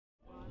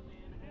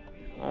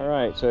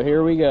Alright, so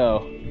here we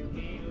go.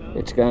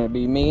 It's gonna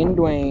be me and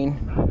Duane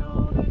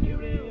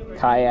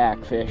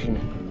kayak fishing.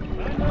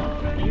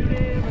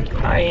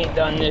 I ain't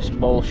done this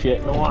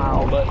bullshit in a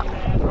while, but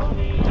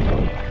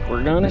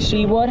we're gonna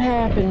see what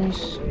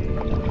happens.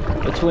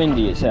 It's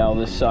windy as hell.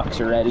 This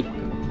sucks already.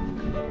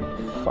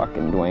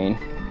 Fucking Duane.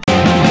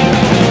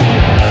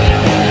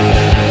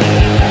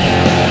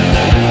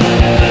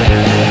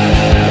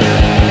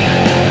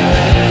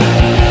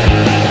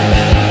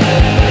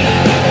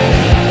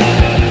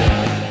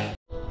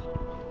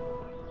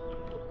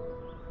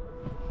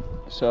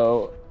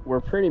 So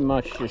we're pretty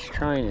much just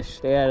trying to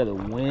stay out of the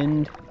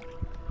wind.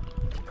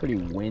 It's pretty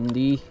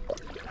windy.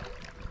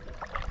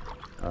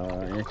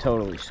 And it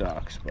totally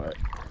sucks, but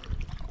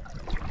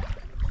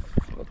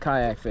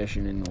kayak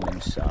fishing in the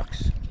wind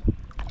sucks.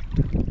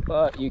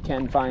 But you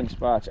can find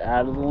spots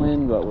out of the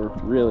wind, but we're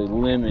really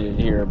limited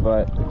here.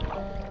 But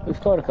we've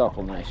caught a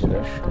couple nice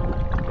fish.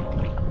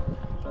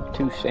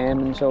 2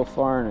 salmon so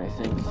far, and I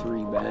think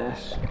 3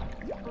 bass.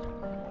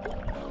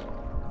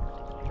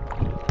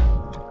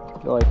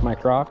 You like my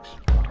Crocs?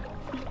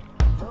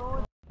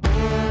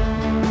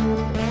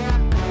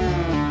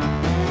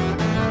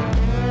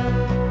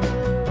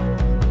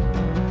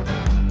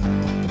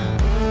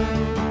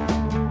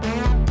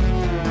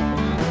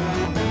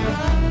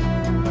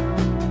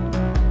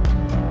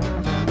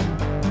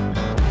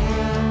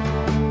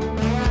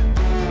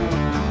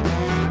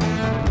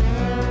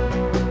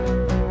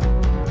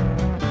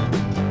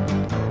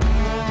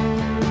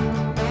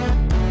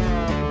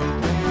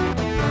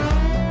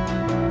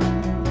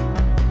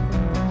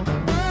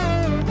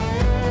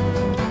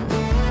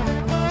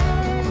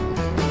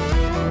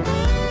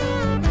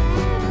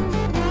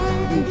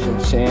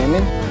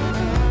 Salmon.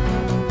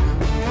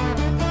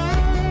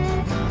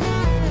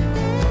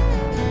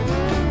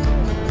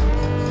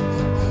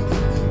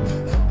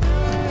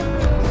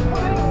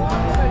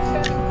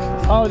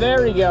 Oh,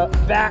 there we go.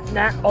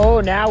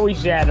 Now we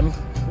set him.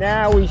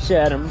 Now we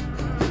set him.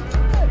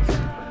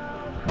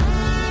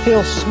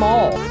 Feels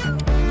small.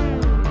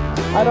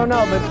 I don't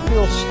know, but it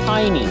feels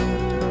tiny.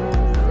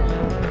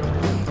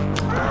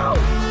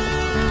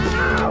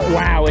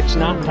 Wow, it's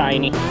not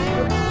tiny.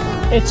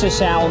 It's a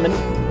salmon.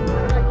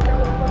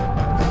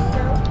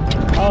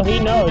 Oh, he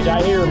knows.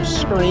 I hear him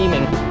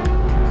screaming.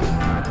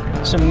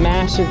 Some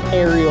massive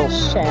aerial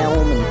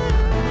salmon.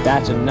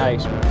 That's a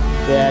nice one.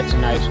 Yeah, that's a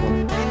nice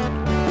one.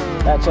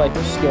 That's like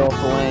a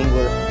skillful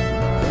angler.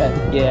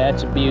 Yeah,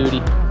 that's a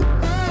beauty.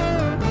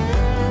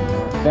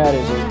 That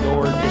is a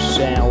gorgeous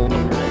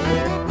salmon right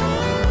there.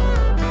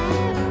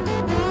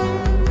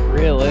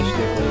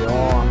 Realistically,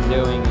 all I'm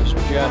doing is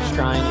just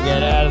trying to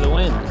get out of the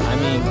wind. I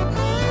mean,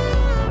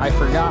 I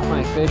forgot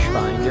my fish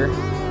finder.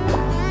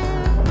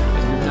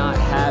 Not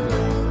have it,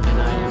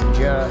 and I am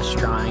just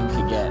trying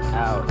to get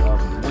out of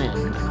the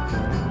wind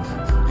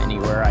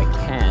anywhere I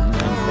can and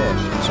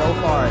fish. And so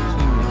far I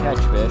seem to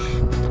catch fish.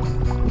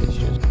 It's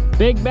just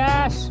big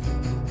bass.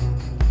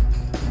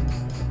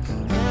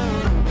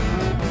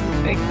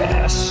 Big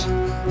bass.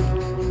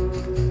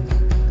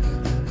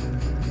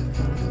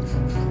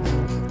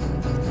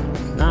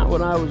 Not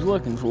what I was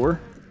looking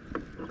for,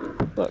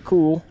 but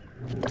cool.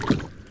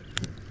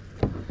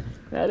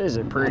 That is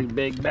a pretty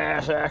big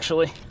bass,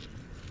 actually.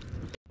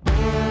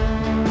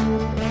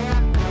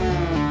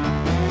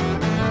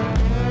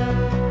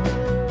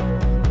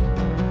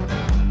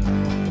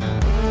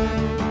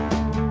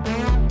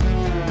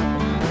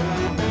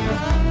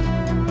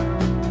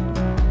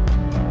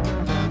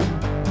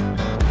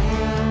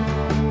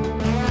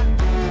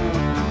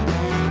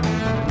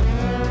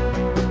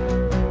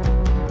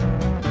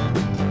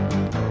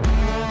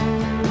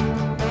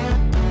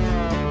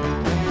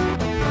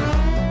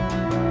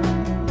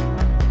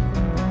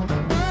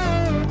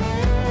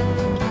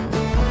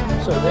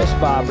 So this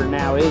bobber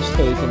now is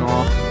taking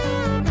off.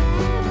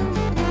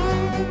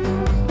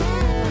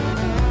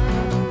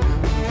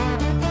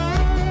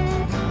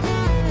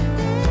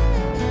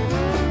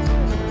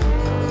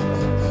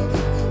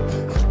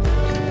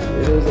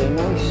 It is a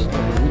nice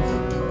thing.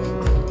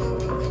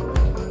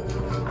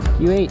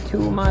 You ate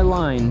 2 of my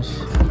lines.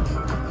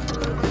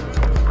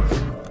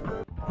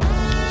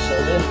 So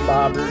this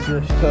bobber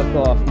just took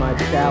off my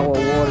shallow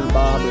water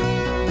bobber.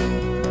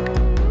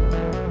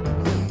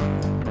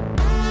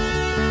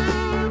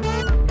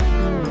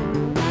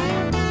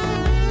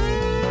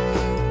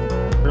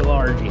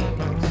 Largy.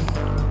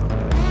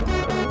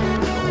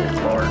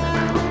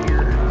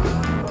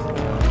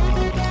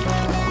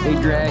 They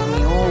drag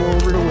me all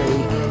over the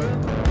lake.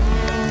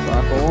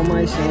 Fuck all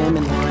my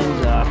salmon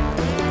lines up.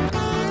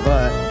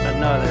 But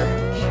another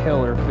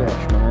killer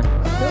fish, man.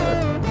 Killer.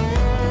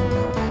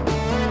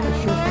 It's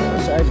just the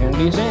size gonna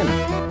be a salmon.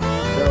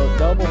 So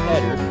double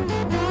header.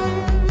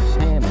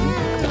 Salmon.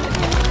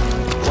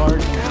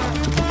 Large now.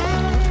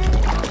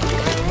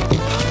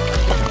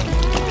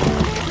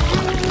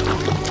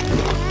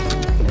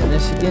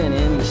 Again,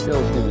 and he still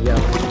is going to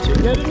yell. So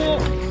get a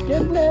net,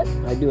 get a net.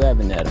 I do have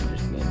a net, I'm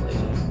just being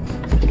lazy.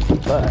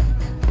 But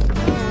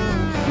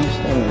these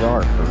things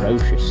are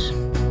ferocious.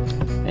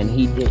 And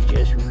he did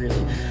just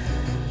really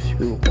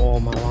screw all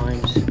my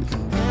lines.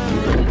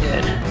 really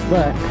good.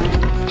 But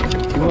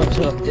he was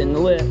hooked in the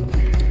lip.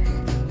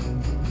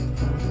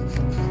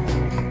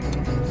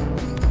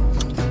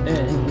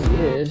 And he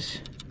is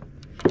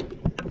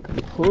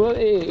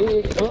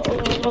completely.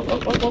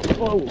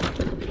 Oh.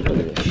 Look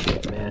at this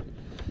shit, man.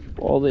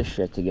 All this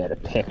shit to get a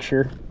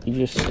picture. He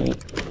just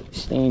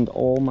stained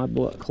all my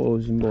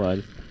clothes in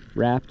blood.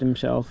 Wrapped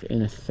himself in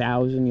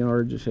 1,000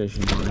 yards of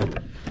fishing line.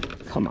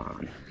 Come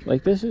on.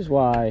 Like, this is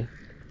why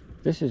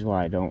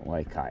I don't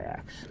like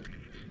kayaks.